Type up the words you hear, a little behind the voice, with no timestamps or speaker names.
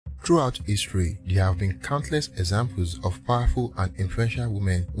Throughout history, there have been countless examples of powerful and influential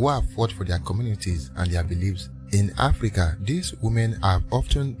women who have fought for their communities and their beliefs. In Africa, these women have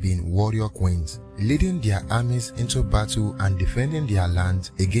often been warrior queens, leading their armies into battle and defending their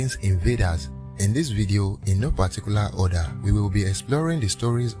lands against invaders. In this video, in no particular order, we will be exploring the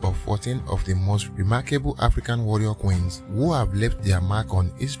stories of 14 of the most remarkable African warrior queens who have left their mark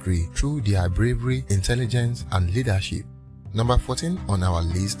on history through their bravery, intelligence, and leadership. Number 14 on our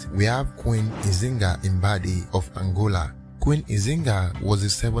list, we have Queen Nzinga Mbade of Angola. Queen Nzinga was the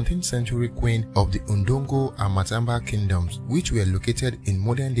 17th century queen of the Ndongo and Matamba kingdoms, which were located in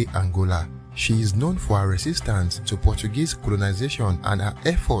modern-day Angola. She is known for her resistance to Portuguese colonization and her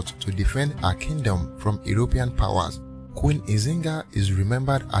effort to defend her kingdom from European powers. Queen Nzinga is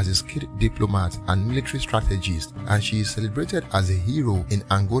remembered as a skilled diplomat and military strategist, and she is celebrated as a hero in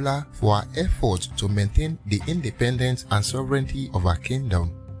Angola for her efforts to maintain the independence and sovereignty of her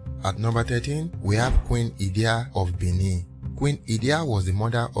kingdom. At number 13, we have Queen Idia of Benin. Queen Idia was the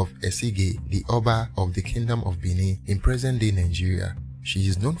mother of Esige, the Oba of the Kingdom of Benin in present-day Nigeria. She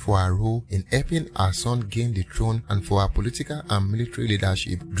is known for her role in helping her son gain the throne and for her political and military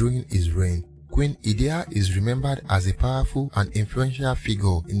leadership during his reign. Queen Idia is remembered as a powerful and influential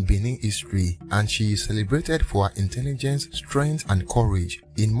figure in Benin history, and she is celebrated for her intelligence, strength, and courage.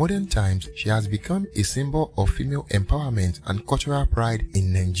 In modern times, she has become a symbol of female empowerment and cultural pride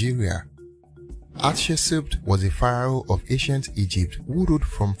in Nigeria. Hatshepsut was a pharaoh of ancient Egypt who ruled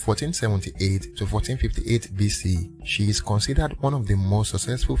from 1478 to 1458 BC. She is considered one of the most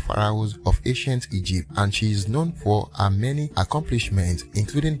successful pharaohs of ancient Egypt, and she is known for her many accomplishments,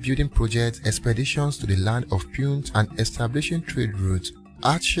 including building projects, expeditions to the land of Punt, and establishing trade routes.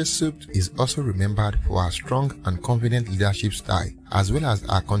 Hatshepsut is also remembered for her strong and confident leadership style, as well as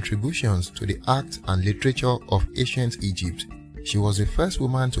her contributions to the art and literature of ancient Egypt. She was the first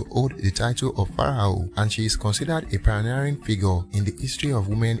woman to hold the title of pharaoh, and she is considered a pioneering figure in the history of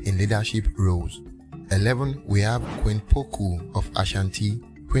women in leadership roles. 11. We have Queen Poku of Ashanti.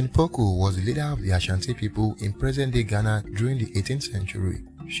 Queen Poku was the leader of the Ashanti people in present-day Ghana during the 18th century.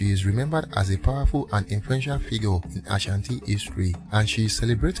 She is remembered as a powerful and influential figure in Ashanti history, and she is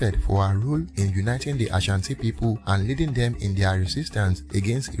celebrated for her role in uniting the Ashanti people and leading them in their resistance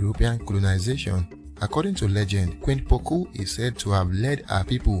against European colonization. According to legend, Queen Poku is said to have led her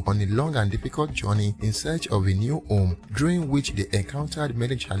people on a long and difficult journey in search of a new home, during which they encountered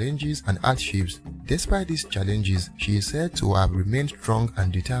many challenges and hardships. Despite these challenges, she is said to have remained strong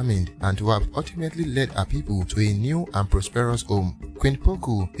and determined, and to have ultimately led her people to a new and prosperous home. Queen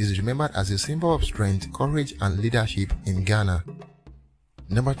Poku is remembered as a symbol of strength, courage, and leadership in Ghana.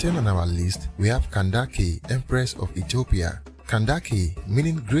 Number 10 on our list, we have Kandake, Empress of Ethiopia. Kandake,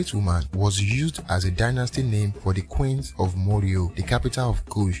 meaning great woman, was used as a dynasty name for the queens of Morio, the capital of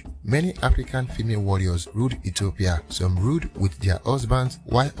Kush. Many African female warriors ruled Ethiopia. Some ruled with their husbands,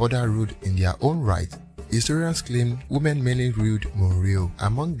 while others ruled in their own right. Historians claim women mainly ruled Morio.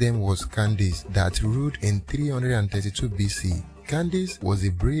 Among them was Candace, that ruled in 332 BC. Candace was a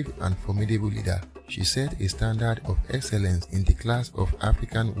brave and formidable leader. She set a standard of excellence in the class of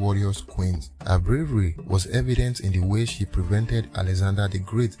African warriors queens. Her bravery was evident in the way she prevented Alexander the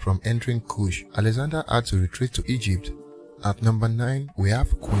Great from entering Kush. Alexander had to retreat to Egypt. At number 9, we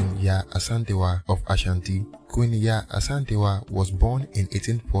have Queen Ya Asantewa of Ashanti. Queen Ya Asantewa was born in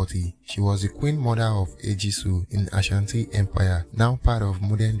 1840. She was the queen mother of Ejisu in Ashanti Empire, now part of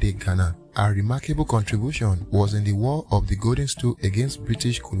modern-day Ghana. Her remarkable contribution was in the War of the Golden Stool against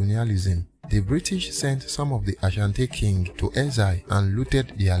British colonialism. The British sent some of the Ashanti king to exile and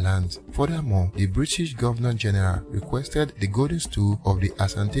looted their lands. Furthermore, the British Governor-General requested the Golden Stool of the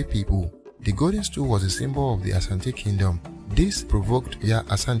Asante people. The Golden Stool was a symbol of the Asante kingdom. This provoked Ya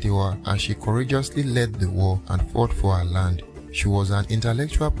Asantewa, and she courageously led the war and fought for her land. She was an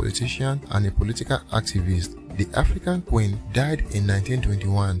intellectual politician and a political activist. The African queen died in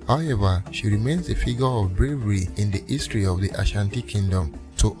 1921. However, she remains a figure of bravery in the history of the Ashanti kingdom.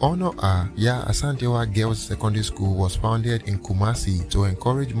 To honor her, Ya Asantewa Girls Secondary School was founded in Kumasi to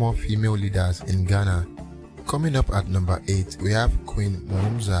encourage more female leaders in Ghana. Coming up at number 8, we have Queen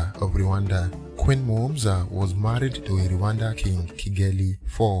Muhumuza of Rwanda. Queen Muhumuza was married to a Rwanda king, Kigeli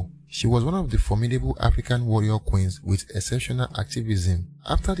IV. She was one of the formidable African warrior queens with exceptional activism.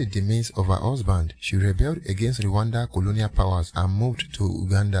 After the demise of her husband, she rebelled against Rwanda colonial powers and moved to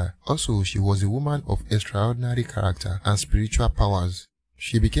Uganda. Also, she was a woman of extraordinary character and spiritual powers.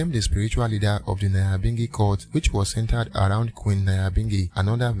 She became the spiritual leader of the Nyabingi court, which was centered around Queen Nyabingi,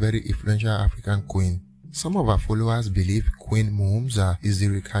 another very influential African queen. Some of her followers believe Queen Muumza is the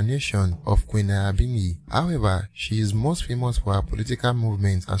reincarnation of Queen Nyabingi. However, she is most famous for her political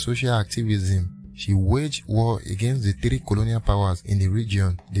movements and social activism. She waged war against the 3 colonial powers in the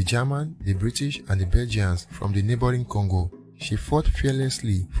region, the German, the British, and the Belgians from the neighboring Congo. She fought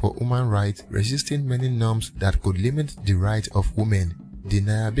fearlessly for human rights, resisting many norms that could limit the rights of women. The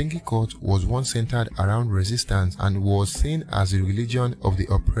Nyabingi cult was once centered around resistance and was seen as the religion of the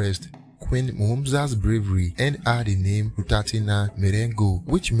oppressed. Queen Muumza's bravery earned her the name Rutatina Merengo,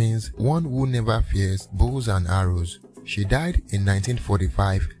 which means one who never fears bows and arrows. She died in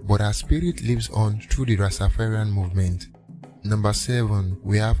 1945, but her spirit lives on through the Rastafarian movement. Number 7,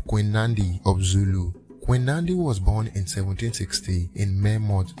 we have Queen Nandi of Zulu. Queen Nandi was born in 1760 in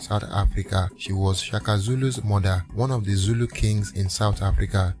Mermoth, South Africa. She was Shaka Zulu's mother, one of the Zulu kings in South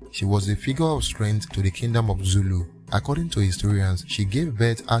Africa. She was a figure of strength to the kingdom of Zulu. According to historians, she gave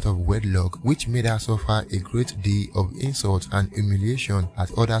birth out of wedlock, which made her suffer a great deal of insult and humiliation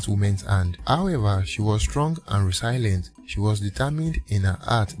at other women's hand. However, she was strong and resilient. She was determined in her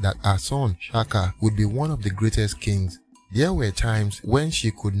heart that her son, Shaka, would be one of the greatest kings. There were times when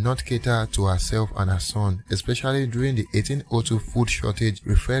she could not cater to herself and her son, especially during the 1802 food shortage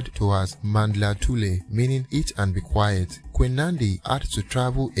referred to as Mandla Tule, meaning eat and be quiet. Queen Nandi had to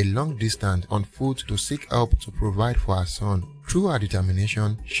travel a long distance on foot to seek help to provide for her son. Through her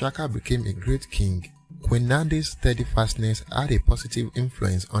determination, Shaka became a great king. Queen Nandi's steadfastness had a positive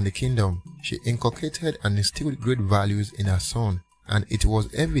influence on the kingdom. She inculcated and instilled great values in her son, and it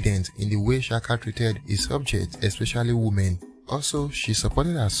was evident in the way Shaka treated his subjects, especially women. Also, she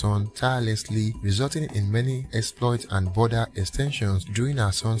supported her son tirelessly, resulting in many exploits and border extensions during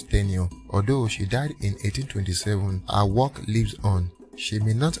her son's tenure. Although she died in 1827, her work lives on. She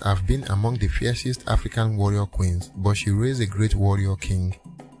may not have been among the fiercest African warrior queens, but she raised a great warrior king.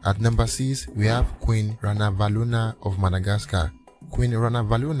 At number 6, we have Queen Ranavalona of Madagascar. Queen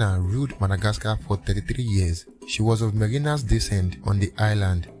Ranavalona ruled Madagascar for 33 years. She was of Merina's descent on the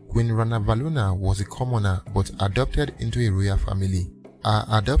island. Queen Ranavalona was a commoner but adopted into a royal family. Her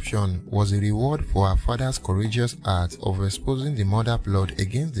adoption was a reward for her father's courageous act of exposing the murder plot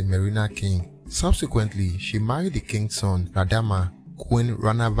against the Merina king. Subsequently, she married the king's son, Radama. Queen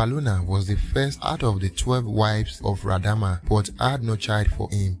Ranavalona was the first out of the 12 wives of Radama but had no child for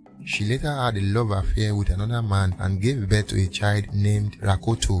him. She later had a love affair with another man and gave birth to a child named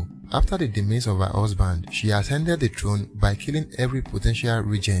Rakoto. After the demise of her husband, she ascended the throne by killing every potential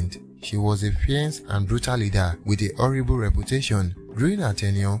regent. She was a fierce and brutal leader with a horrible reputation. During her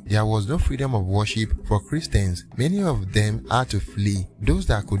tenure, there was no freedom of worship for Christians. Many of them had to flee. Those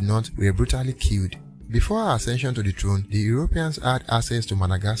that could not were brutally killed. Before her ascension to the throne, the Europeans had access to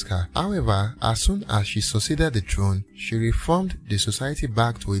Madagascar. However, as soon as she succeeded the throne, she reformed the society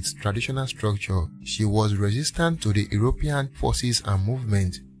back to its traditional structure. She was resistant to the European forces and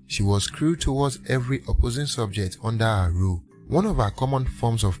movements. She was cruel towards every opposing subject under her rule. One of her common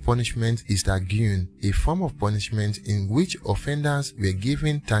forms of punishment is Tagyun, a form of punishment in which offenders were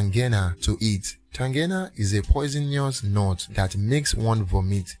given tangena to eat. Tangena is a poisonous nut that makes one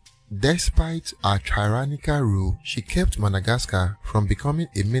vomit. Despite her tyrannical rule, she kept Madagascar from becoming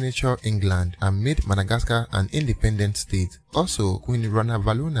a miniature England and made Madagascar an independent state. Also, Queen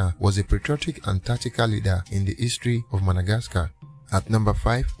Ranavalona was a patriotic and tactical leader in the history of Madagascar. At number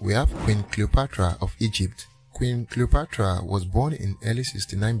 5, we have Queen Cleopatra of Egypt. Queen Cleopatra was born in early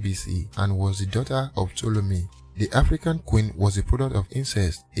 69 BC and was the daughter of Ptolemy. The African queen was a product of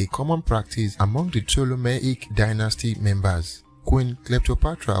incest, a common practice among the Ptolemaic dynasty members. Queen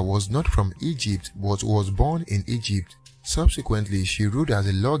Cleopatra was not from Egypt but was born in Egypt. Subsequently, she ruled as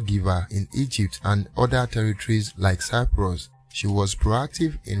a lawgiver in Egypt and other territories like Cyprus. She was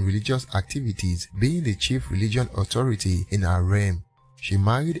proactive in religious activities, being the chief religion authority in her realm. She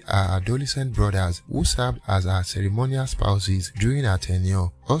married her adolescent brothers who served as her ceremonial spouses during her tenure.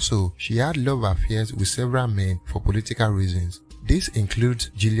 Also, she had love affairs with several men for political reasons. This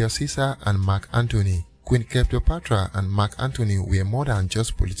includes Julius Caesar and Mark Antony. Queen Cleopatra and Mark Antony were more than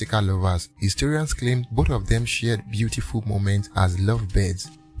just political lovers. Historians claim both of them shared beautiful moments as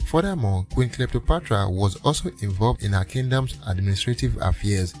lovebirds. Furthermore, Queen Cleopatra was also involved in her kingdom's administrative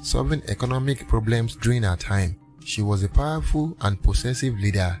affairs, solving economic problems during her time. She was a powerful and possessive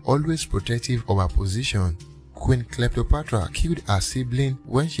leader, always protective of her position. Queen Cleopatra killed her sibling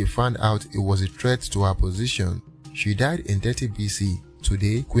when she found out it was a threat to her position. She died in 30 BC.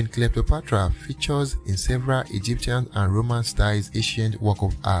 Today, Queen Cleopatra features in several Egyptian and Roman styles ancient work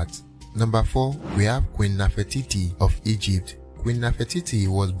of art. Number 4, we have Queen Nefertiti of Egypt. Queen Nefertiti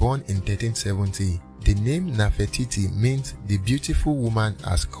was born in 1370. The name Nefertiti means the beautiful woman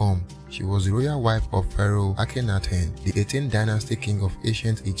has come. She was the royal wife of Pharaoh Akhenaten, the 18th dynasty king of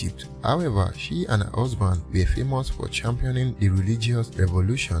ancient Egypt. However, she and her husband were famous for championing the religious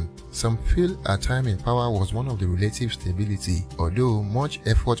revolution. Some feel her time in power was one of the relative stability, although much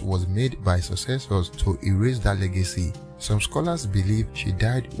effort was made by successors to erase that legacy. Some scholars believe she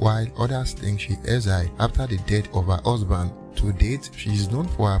died, while others think she exiled after the death of her husband. To date, she is known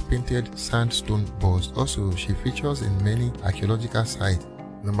for her painted sandstone bust. Also, she features in many archaeological sites.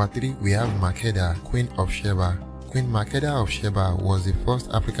 Number 3, we have Makeda, Queen of Sheba. Queen Makeda of Sheba was the first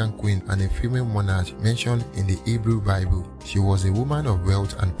African queen and a female monarch mentioned in the Hebrew Bible. She was a woman of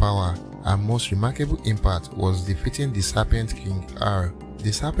wealth and power. Her most remarkable impact was defeating the Serpent King Ar.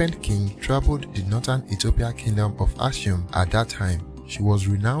 The Serpent King troubled the northern Ethiopia kingdom of Ashum at that time. She was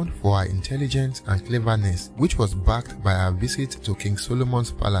renowned for her intelligence and cleverness, which was backed by her visit to King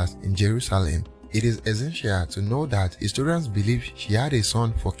Solomon's palace in Jerusalem. It is essential to know that historians believe she had a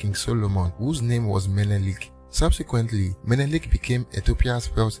son for King Solomon, whose name was Menelik. Subsequently, Menelik became Ethiopia's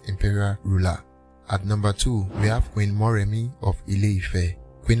first imperial ruler. At number 2, we have Queen Moremi of Ile-Ife.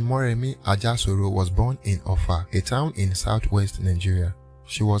 Queen Moremi Ajasoro was born in Offa, a town in southwest Nigeria.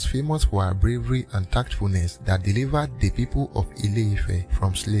 She was famous for her bravery and tactfulness that delivered the people of Ile-Ife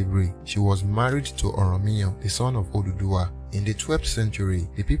from slavery. She was married to Oromiyan, the son of Oduduwa. In the 12th century,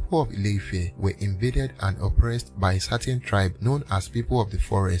 the people of Ile-Ife were invaded and oppressed by a certain tribe known as people of the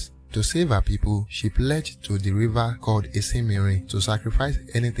forest. To save her people, she pledged to the river called Esemere to sacrifice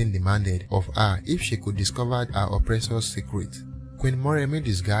anything demanded of her if she could discover her oppressor's secret. Queen Moremi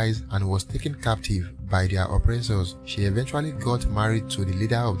disguised and was taken captive by their oppressors. She eventually got married to the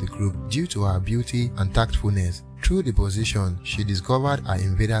leader of the group due to her beauty and tactfulness. Through the position, she discovered her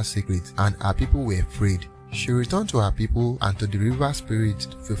invader's secret and her people were freed. She returned to her people and to the river spirit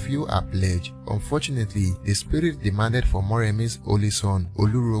to fulfill her pledge. Unfortunately, the spirit demanded for Moremi's only son,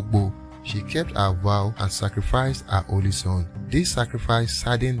 Olurogbo. She kept her vow and sacrificed her only son. This sacrifice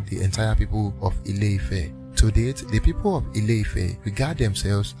saddened the entire people of Ile-Ife. To date, the people of Ile-Ife regard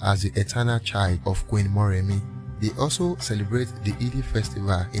themselves as the eternal child of Queen Moremi. They also celebrate the Idi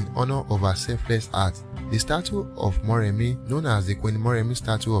festival in honor of her selfless act. The statue of Moremi, known as the Queen Moremi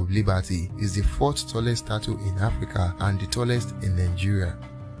Statue of Liberty, is the 4th tallest statue in Africa and the tallest in Nigeria.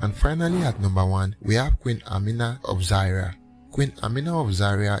 And finally, at number 1, we have Queen Amina of Zaria. Queen Amina of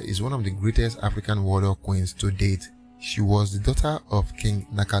Zaria is one of the greatest African warrior queens to date. She was the daughter of King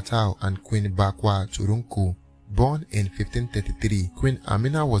Nakatao and Queen Bakwa Turunku. Born in 1533, Queen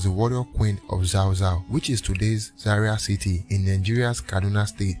Amina was a warrior queen of Zauzau, which is today's Zaria city in Nigeria's Kaduna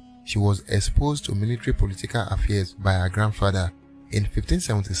state. She was exposed to military political affairs by her grandfather. In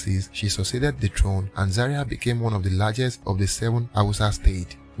 1576, she succeeded the throne and Zaria became one of the largest of the 7 Hausa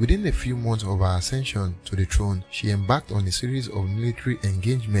states. Within a few months of her ascension to the throne, she embarked on a series of military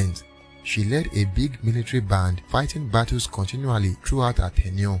engagements. She led a big military band, fighting battles continually throughout her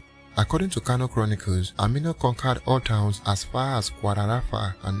tenure. According to Kano Chronicles, Amina conquered all towns as far as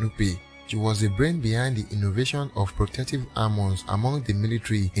Kwararafa and Nupe. She was the brain behind the innovation of protective armors among the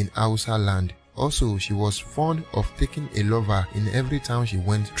military in Hausa land. Also, she was fond of taking a lover in every town she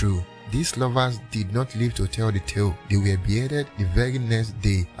went through. These lovers did not live to tell the tale. They were beheaded the very next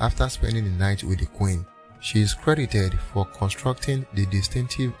day after spending the night with the queen. She is credited for constructing the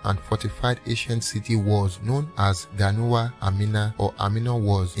distinctive and fortified ancient city walls known as Ganuwa Amina or Amina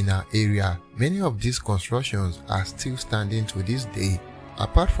walls in her area. Many of these constructions are still standing to this day.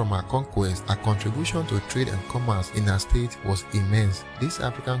 Apart from her conquest, her contribution to trade and commerce in her state was immense. This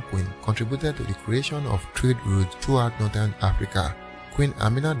African queen contributed to the creation of trade routes throughout northern Africa. Queen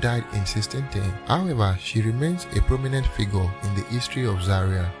Amina died in 1610. However, she remains a prominent figure in the history of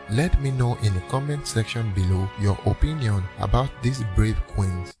Zaria. Let me know in the comment section below your opinion about these brave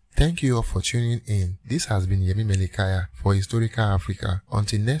queens. Thank you all for tuning in. This has been Yemi Melikaya for Historical Africa.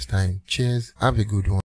 Until next time, cheers, have a good one.